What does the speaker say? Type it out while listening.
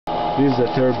this is the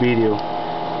third video,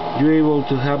 you're able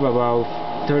to have about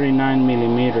 39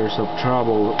 millimeters of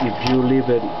trouble if you leave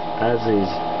it as is.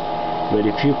 But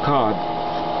if you cut,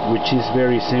 which is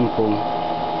very simple,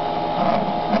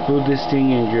 put this thing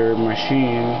in your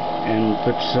machine and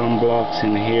put some blocks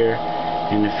in here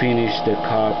and finish the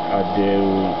cut at the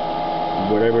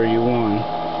whatever you want.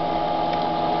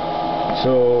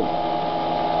 So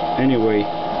anyway,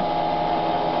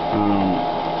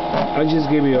 I'll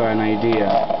just give you an idea.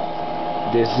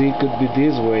 The Z could be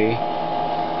this way.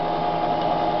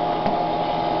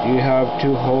 You have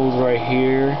two holes right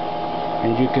here,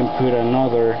 and you can put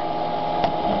another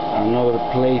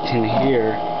plate in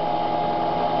here,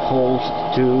 holes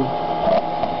two,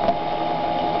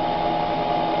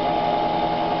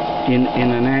 in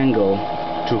an angle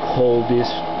to hold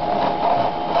this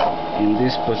in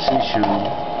this position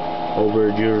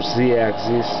over your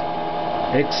Z-axis,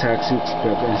 X-axis,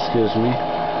 excuse me,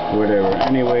 whatever.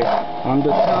 Anyway, on the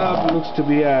top looks to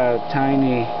be a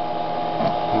tiny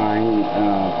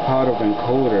part of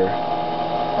encoder,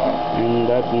 and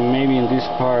that maybe in this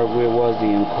part was the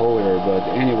encoder. But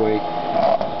anyway,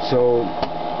 so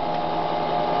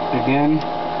again,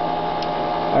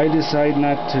 I decide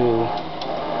not to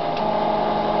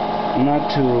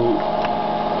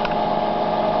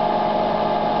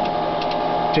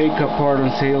take apart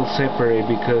and sale separate,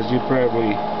 because you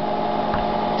probably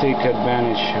take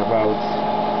advantage about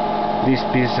this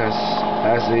piece as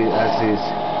is.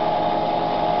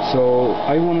 So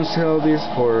I want to sell this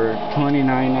for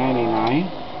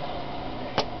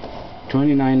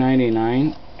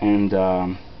 $29.99, and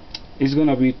it's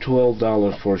gonna be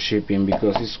 $12 for shipping,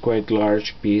 because it's quite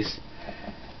large piece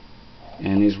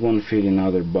and it won't fit in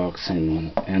other box,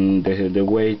 and the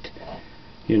weight,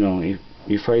 you know,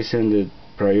 if I send it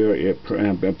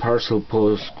a parcel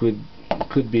post,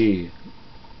 could be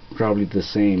probably the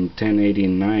same,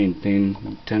 $10.89,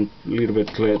 $10 little bit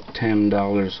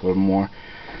 $10 or more.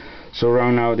 So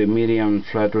right now the medium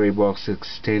flat rate box is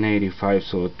 $10.85,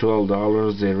 so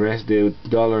 $12. The rest, the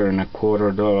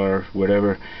 $1.25,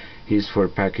 whatever, is for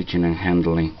packaging and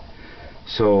handling.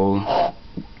 So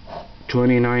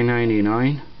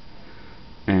 $29.99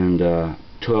 and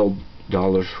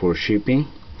 $12 for shipping.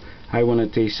 I want to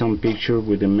take some picture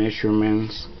with the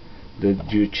measurements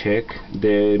that you check.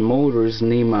 The motor is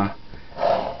NEMA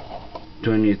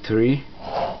 23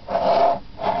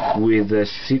 with the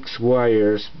 6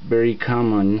 wires, very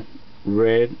common,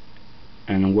 red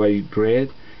and white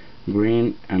red,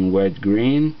 green and white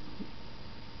green.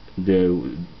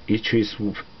 Each is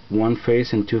one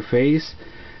phase and two phase,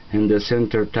 and the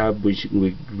center tab which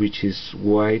is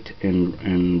white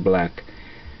and black.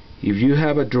 If you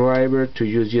have a driver to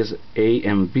use just A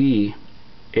and B,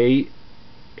 A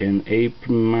and A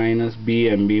minus, B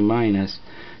and B minus,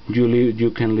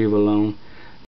 you can leave alone